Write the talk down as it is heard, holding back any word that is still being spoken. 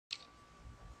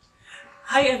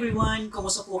Hi everyone!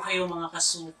 Kumusta po kayo mga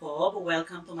kasukob?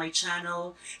 Welcome to my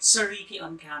channel, Sir Ricky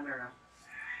on Camera.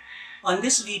 On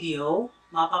this video,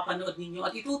 mapapanood ninyo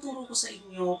at ituturo ko sa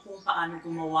inyo kung paano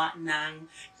gumawa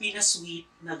ng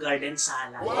Pina-Sweet na garden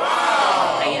salad.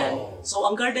 Wow! Ayan. So,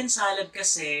 ang garden salad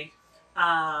kasi,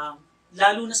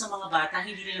 lalo na sa mga bata,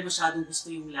 hindi nila masyadong gusto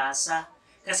yung lasa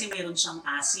kasi meron siyang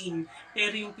asin.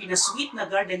 Pero yung Pina-Sweet na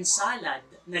garden salad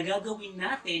na gagawin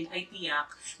natin ay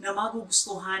tiyak na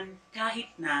magugustuhan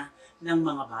kahit na ng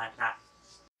mga bata.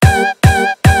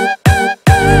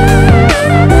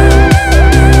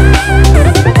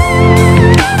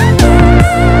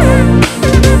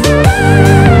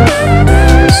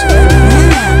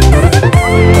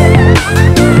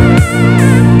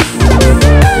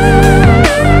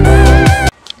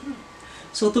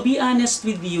 So to be honest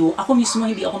with you, ako mismo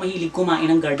hindi ako mahilig kumain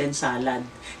ng garden salad.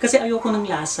 Kasi ayoko ng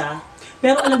lasa.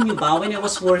 Pero alam nyo ba, when I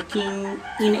was working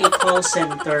in a call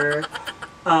center,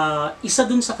 isa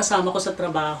dun sa kasama ko sa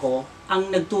trabaho,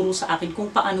 ang nagturo sa akin kung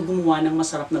paano gumawa ng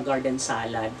masarap na garden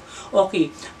salad.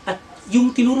 Okay, at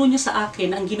yung tinuro niya sa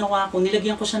akin, ang ginawa ko,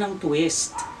 nilagyan ko siya ng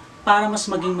twist para mas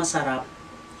maging masarap.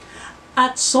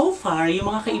 At so far, yung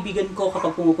mga kaibigan ko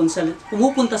kapag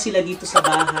pumupunta sila dito sa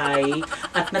bahay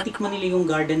at natikman nila yung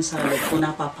garden salad ko,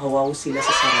 napapawaw sila sa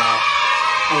sarap.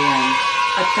 Ayan.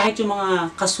 At kahit yung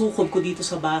mga kasukob ko dito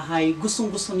sa bahay,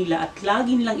 gustong-gusto nila at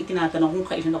lagi nilang itinatanong kung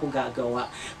kailan ako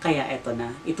gagawa. Kaya eto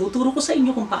na, ituturo ko sa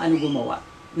inyo kung paano gumawa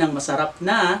ng masarap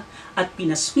na at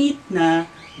Pina-Sweet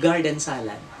na garden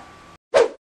salad.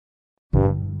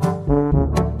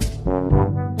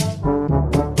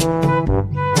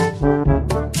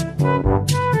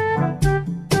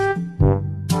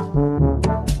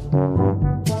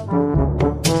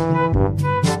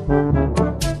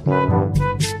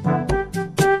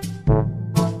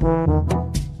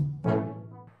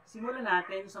 Simulan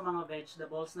natin sa mga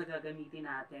vegetables na gagamitin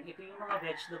natin. Ito yung mga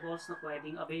vegetables na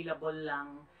pwedeng available lang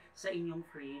sa inyong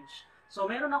fridge. So,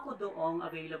 meron ako doong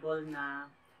available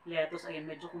na lettuce. Ayan,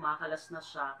 medyo kumakalas na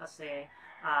siya kasi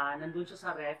nandun siya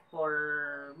sa ref for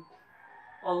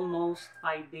almost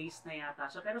 5 days na yata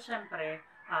siya. Pero syempre,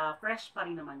 fresh pa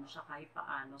rin naman siya kahit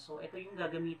paano. So, ito yung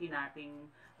gagamitin nating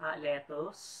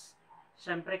lettuce.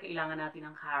 Syempre, kailangan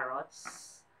natin ng carrots.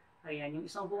 Ayan, yung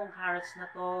isang buong carrots na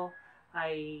to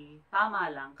ay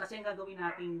tama lang. Kasi ang gagawin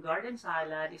nating garden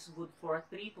salad is good for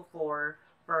 3 to 4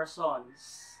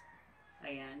 persons.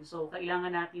 Ayan. So,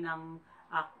 kailangan natin ng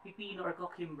pipino or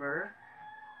cucumber.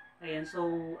 Ayan. So,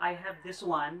 I have this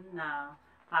one na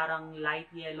parang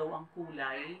light yellow ang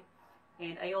kulay.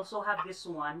 And I also have this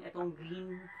one, itong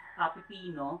green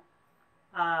pipino.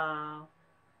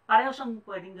 Pareho siyang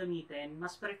pwedeng gamitin.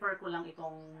 Mas prefer ko lang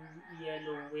itong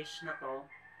yellowish na to.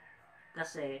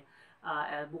 Kasi,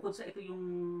 bukod sa ito yung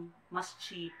mas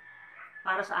cheap,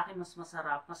 para sa akin mas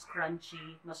masarap, mas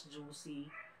crunchy, mas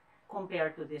juicy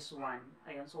compared to this one.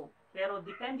 Ayan, so, pero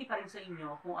depende pa rin sa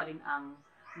inyo kung alin ang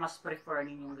mas prefer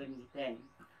ninyong gamitin.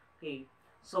 Okay,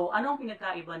 so ano ang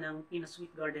pinagkaiba ng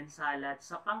Pina-Sweet garden salad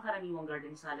sa pangkaraniwang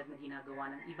garden salad na ginagawa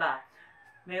ng iba?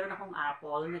 Meron akong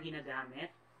apple na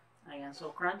ginagamit. Ayan,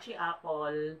 so crunchy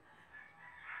apple,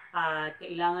 at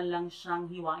kailangan lang siyang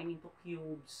hiwain into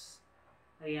cubes.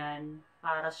 Ayan,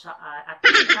 para siya, at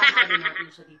ihahalo natin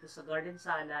siya dito sa garden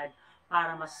salad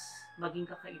para mas maging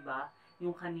kakaiba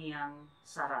yung kaniyang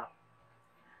sarap.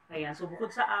 Ayan, so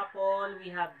bukod sa apple, we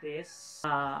have this,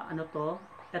 ano to?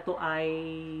 Ito ay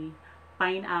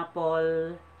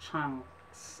pineapple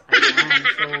chunks. Ayan,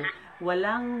 so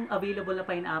walang available na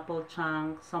pineapple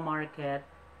chunks sa market,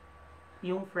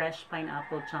 yung fresh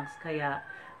pineapple chunks, kaya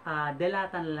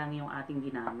delatan lang yung ating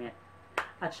ginamit.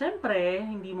 At syempre,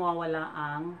 hindi mawawala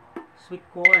ang sweet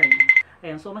corn.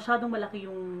 Ayan, so masyadong malaki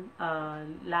yung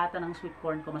lata ng sweet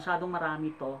corn ko. Masyadong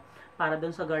marami to para doon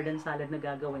sa garden salad na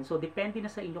gagawin. So, depende na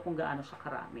sa inyo kung gaano siya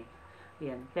karami.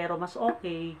 Ayan, pero mas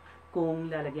okay kung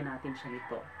lalagyan natin siya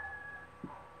nito.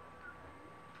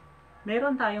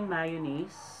 Meron tayong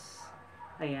mayonnaise.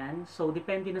 Ayan, so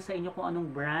depende na sa inyo kung anong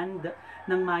brand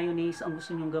ng mayonnaise ang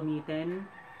gusto nyong gamitin.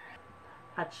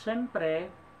 At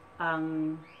syempre,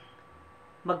 ang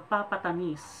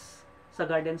magpapatamis sa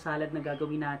garden salad na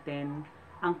gagawin natin,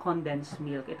 ang condensed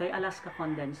milk. Ito ay Alaska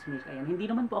condensed milk. Ayan. Hindi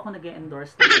naman po ako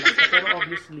nag-endorse ng Alaska, pero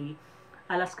obviously,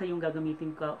 Alaska yung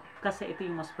gagamitin ko kasi ito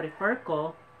yung mas prefer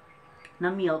ko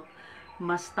na milk.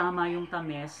 Mas tama yung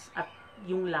tamis at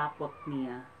yung lapot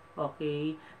niya.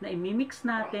 Okay? Na imimix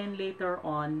natin later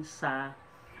on sa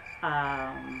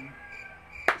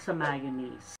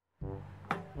mayonnaise.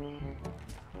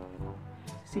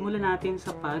 Simulan natin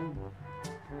sa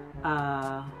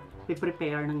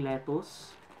prepare ng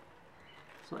lettuce.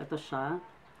 So, ito siya.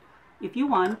 If you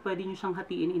want, pwede nyo siyang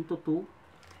hatiin into 2.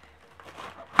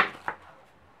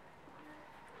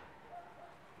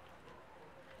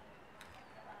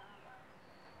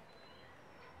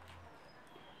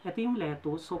 Ito yung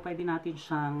lettuce, so pwede natin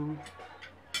siyang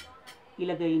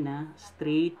ilagay na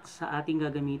straight sa ating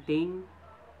gagamiting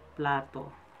plato.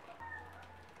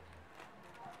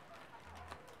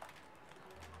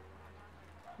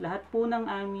 Lahat po ng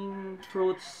aming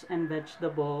fruits and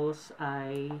vegetables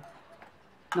ay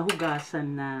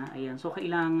nahugasan na. Ayan. So,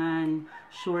 kailangan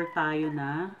sure tayo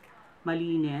na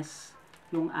malinis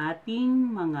yung ating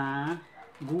mga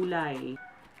gulay.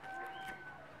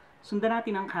 Sundan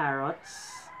natin ang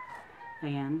carrots.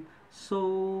 Ayan.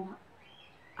 So,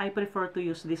 I prefer to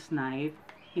use this knife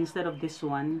instead of this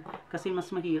one kasi mas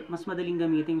madaling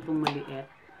gamitin itong maliit.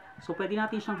 So, pwede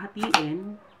natin siyang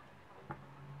hatiin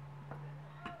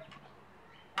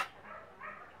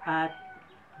at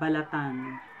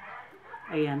balatan.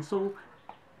 Ayan. So,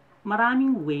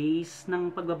 maraming ways ng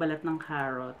pagbabalat ng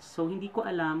carrots. So, hindi ko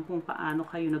alam kung paano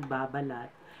kayo nagbabalat.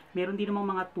 Meron din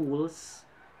namang mga tools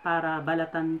para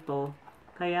balatan to.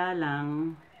 Kaya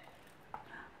lang,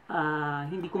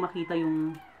 hindi ko makita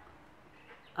yung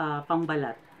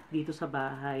pangbalat dito sa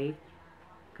bahay.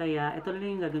 Kaya, ito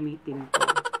lang yung gagamitin ko.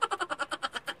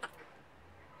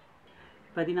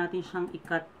 Pwede natin siyang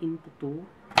i-cut into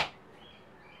 2.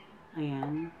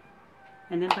 Ayan.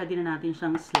 And then, pwede na natin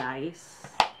siyang slice.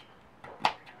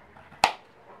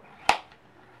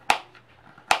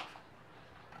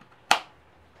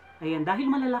 Ayan. Dahil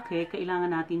malalaki,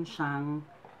 kailangan natin siyang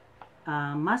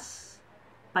mas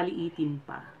paliitin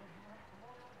pa.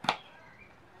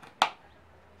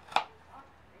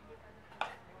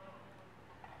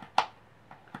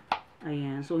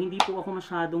 Ayan. So, hindi po ako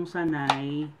masyadong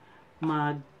sanay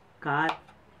mag-cut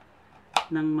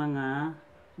ng mga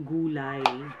gulay.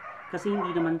 Kasi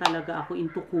hindi naman talaga ako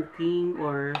into cooking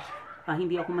or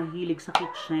hindi ako mahilig sa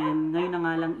kitchen. Ngayon na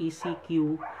nga lang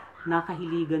ECQ,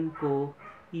 nakahiligan ko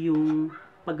yung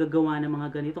paggagawa ng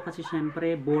mga ganito. Kasi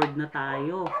syempre, bored na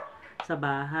tayo sa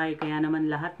bahay. Kaya naman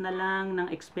lahat na lang ng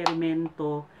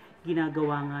eksperimento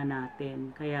ginagawa nga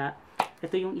natin. Kaya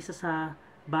ito yung isa sa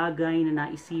bagay na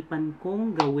naisipan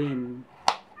kong gawin.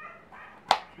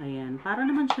 Ayan. Para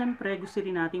naman syempre gusto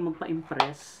rin nating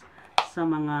magpa-impress sa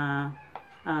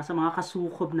mga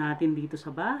kasukob natin dito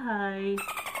sa bahay.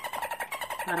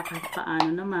 Para kahit paano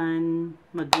naman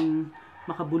maging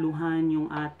makabuluhan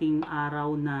yung ating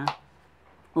araw na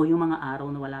o yung mga araw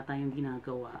na wala tayong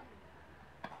ginagawa.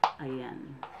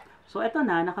 Ayan. So eto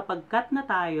na, nakapag-cut na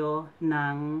tayo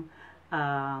ng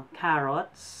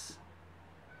carrots.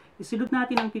 Isilog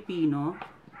natin ang pipino.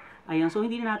 Ayan, so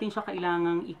hindi na natin siya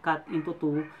kailangang i-cut into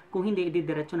 2. Kung hindi,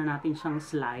 ididiretso na natin siyang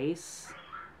slice.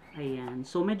 Ayan,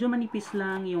 so medyo manipis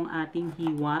lang yung ating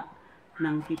hiwa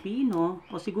ng pipino.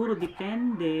 O siguro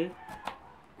depende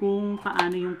kung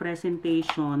paano yung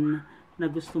presentation na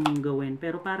gusto mong gawin.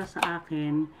 Pero para sa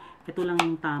akin, ito lang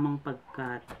yung tamang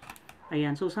pag-cut.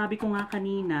 Ayan, so sabi ko nga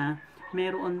kanina,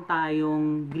 meron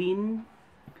tayong green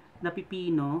na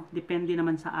pipino. Depende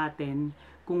naman sa atin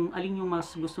kung alin yung mas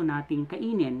gusto nating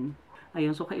kainin.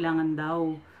 Ayun, so kailangan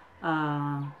daw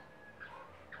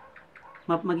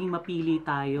maging mapili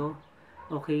tayo,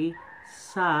 okay,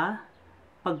 sa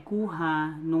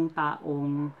pagkuha nung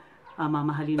taong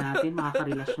mamahalin natin,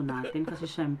 makakarelasyon natin. Kasi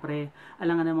syempre,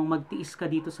 alangan namang magtiis ka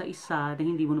dito sa isa na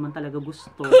hindi mo naman talaga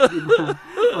gusto, diba?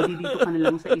 O dito ka na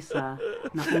lang sa isa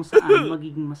na kung saan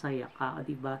magiging masaya ka,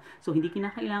 diba? So, hindi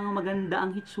kinakailangan maganda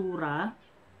ang hitsura,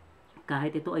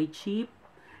 kahit ito ay cheap,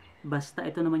 basta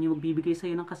ito naman yung magbibigay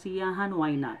sa'yo ng kasiyahan,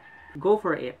 why not? Go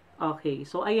for it. Okay,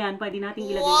 so ayan, pwede natin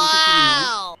ilagay ang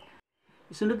pipino.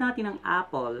 Isunod natin ang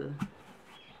apple.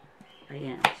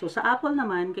 Ayan. So sa apple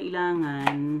naman,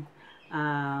 kailangan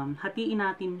hatiin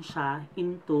natin siya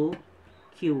into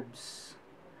cubes.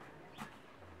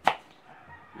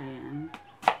 Ayan.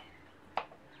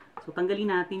 So tanggalin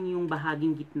natin yung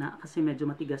bahaging gitna kasi medyo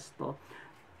matigas to.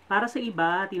 Para sa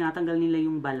iba, tinatanggal nila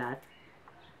yung balat.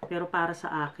 Pero para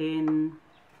sa akin,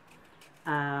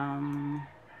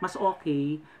 mas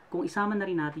okay kung isama na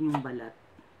rin natin yung balat.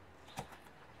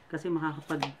 Kasi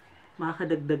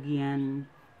makakadagdag yan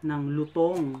ng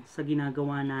lutong sa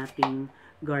ginagawa nating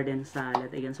garden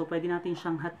salad. Ayan. So, pwede natin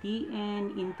siyang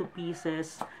hatiin into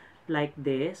pieces like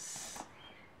this.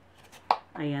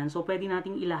 Ayan. So, pwede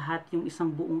nating ilahat yung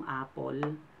isang buong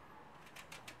apple.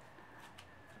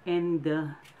 And,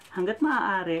 hanggat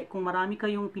maaari, kung marami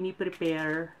kayong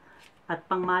piniprepare at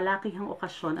pangmalakihang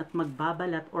okasyon at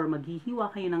magbabalat or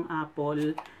maghihiwa kayo ng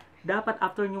apple, dapat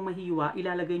after nyo mahiwa,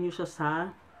 ilalagay nyo siya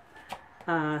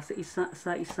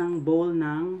sa isang bowl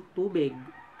ng tubig.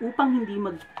 upang hindi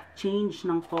mag-change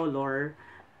ng color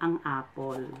ang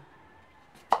apple.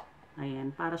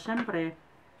 Ayan, para syempre,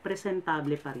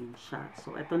 presentable pa rin siya.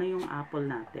 So, ito na yung apple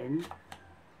natin.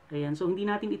 Ayan, so hindi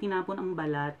natin itinapon ang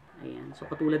balat. Ayan, so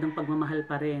katulad ng pagmamahal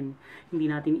pa rin, hindi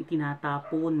natin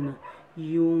itinatapon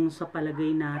yung sa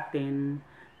palagay natin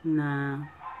na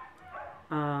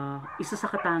isa sa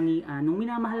katangian nung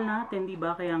minamahal natin, 'di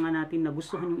ba? Kaya nga natin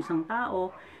nagustuhan yung isang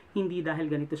tao, hindi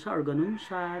dahil ganito siya or ganun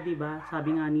siya, 'di ba?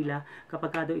 Sabi nga nila,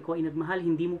 kapag daw ikaw ay nagmahal,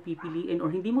 hindi mo pipiliin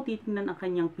or hindi mo titingnan ang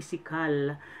kanyang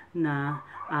pisikal na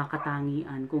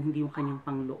katangian kung hindi yung kanyang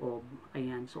pangloob.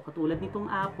 Ayan. So katulad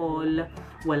nitong apple,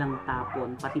 walang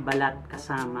tapon, pati balat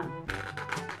kasama.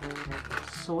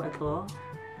 So ito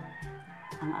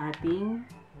ang ating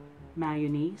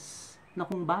mayonnaise na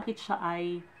kung bakit siya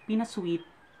ay Pina-Sweet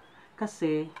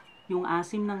kasi yung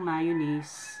asim ng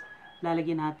mayonnaise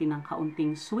lalagyan natin ng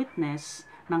kaunting sweetness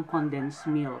ng condensed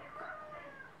milk.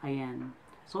 Ayan.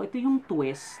 So ito yung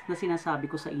twist na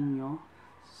sinasabi ko sa inyo.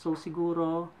 So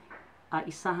siguro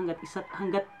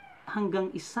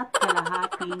hanggang isa't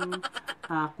kalahating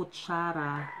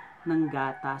kutsara ng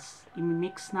gatas.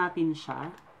 I-mix natin siya.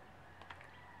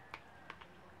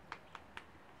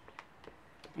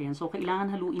 Ayan, so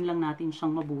kailangan haluin lang natin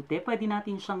siyang mabuti. Pwede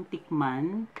natin siyang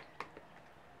tikman.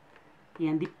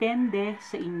 Ayan, depende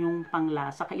sa inyong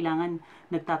panglasa. Kailangan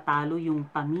nagtatalo yung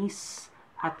tamis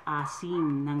at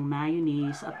asim ng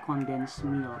mayonnaise at condensed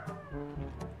milk.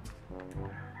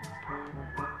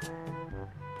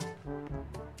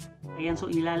 Ayan, so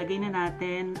inilalagay na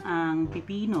natin ang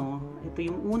pipino. Ito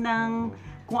yung unang,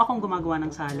 kung akong gumagawa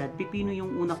ng salad, pipino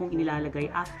yung una kong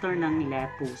inilalagay after ng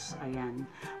lettuce. Ayan.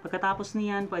 Pagkatapos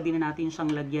niyan, pwede na natin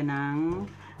siyang lagyan ng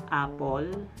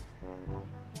apple.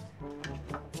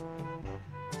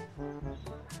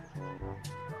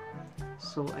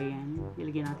 So, ayan.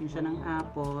 Ilagyan natin siya ng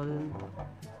apple.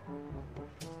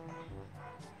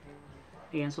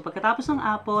 Ayan. So, pagkatapos ng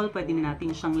apple, pwede na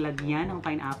natin siyang lagyan ng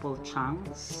pineapple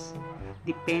chunks.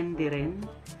 Depende rin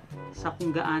sa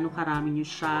kung gaano karami nyo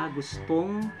siya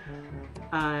gustong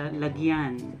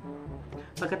lagyan.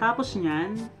 Pagkatapos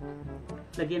niyan,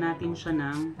 lagyan natin siya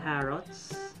ng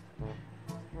carrots.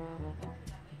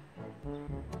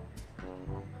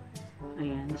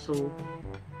 Ayan, so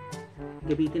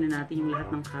gamitin na natin yung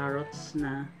lahat ng carrots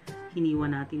na hiniwa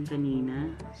natin kanina.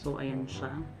 So ayan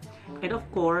siya. And of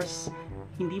course,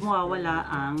 hindi mawawala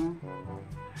ang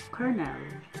kernel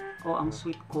o ang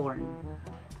sweet corn.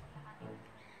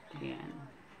 Ayan.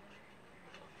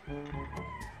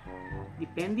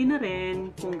 Depende na rin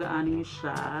kung gaano nyo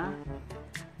siya,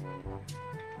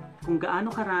 kung gaano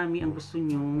karami ang gusto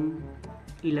nyong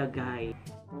ilagay.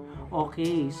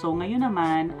 Okay, so ngayon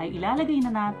naman ay ilalagay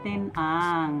na natin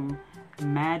ang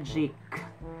magic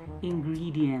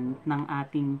ingredient ng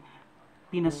ating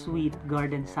Pina-Sweet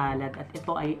garden salad. At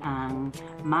ito ay ang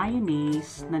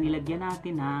mayonnaise na nilagyan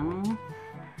natin ng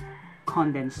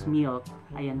condensed milk.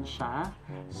 Ayan siya.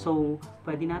 So,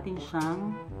 pwede natin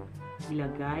siyang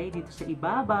ilagay dito sa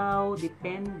ibabaw.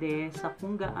 Depende sa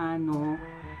kung gaano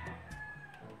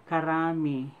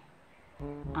karami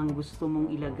ang gusto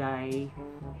mong ilagay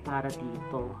para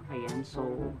dito. Ayan.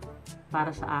 So,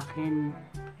 para sa akin,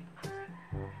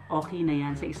 okay na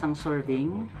yan sa isang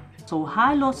serving. So,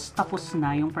 halos tapos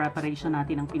na yung preparation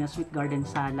natin ng Pina-Sweet garden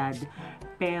salad.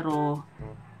 Pero,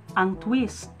 ang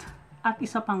twist, at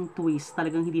isa pang twist,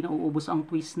 talagang hindi na uubos ang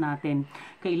twist natin.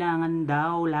 Kailangan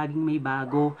daw laging may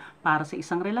bago para sa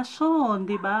isang relasyon,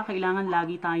 'di ba? Kailangan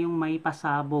lagi tayong may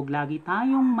pasabog, lagi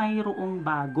tayong mayroong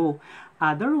bago.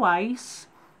 Otherwise,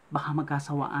 baka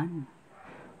magkasawaan.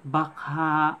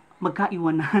 Baka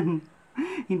magkaiwanan.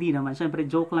 Hindi naman, syempre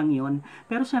joke lang 'yon.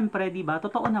 Pero syempre, 'di ba?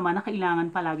 Totoo naman na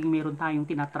kailangan palaging meron tayong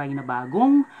tinatry na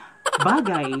bagong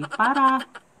bagay para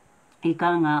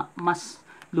ika nga mas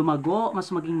lumago,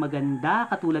 mas maging maganda,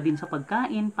 katulad din sa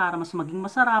pagkain, para mas maging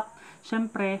masarap,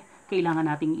 syempre, kailangan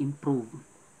nating improve.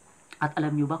 At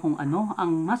alam nyo ba kung ano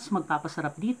ang mas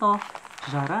magpapasarap dito?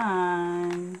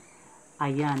 Jaran!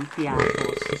 Ayan,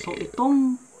 piatos. So,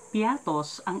 itong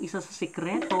piatos ang isa sa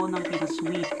sikreto ng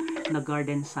Pina-Sweet na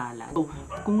garden salad. So,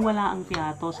 kung wala ang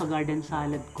piatos sa garden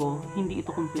salad ko, hindi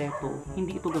ito kompleto,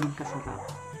 hindi ito ganun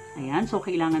kasarap. Ayan, so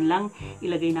kailangan lang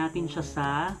ilagay natin siya sa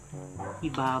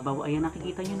ibabaw. Ayan,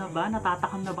 nakikita nyo na ba?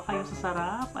 Natatakam na ba kayo sa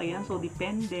sarap? Ayan, so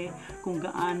depende kung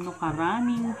gaano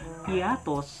karaming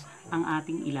piatos ang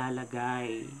ating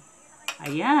ilalagay.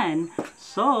 Ayan,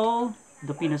 so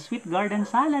the Pina-Sweet garden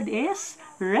salad is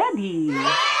ready!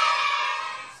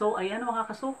 So, ayan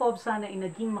mga kasukob, sana ay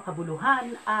naging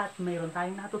makabuluhan at mayroon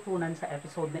tayong natutunan sa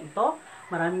episode na ito.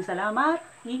 Maraming salamat,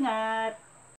 ingat!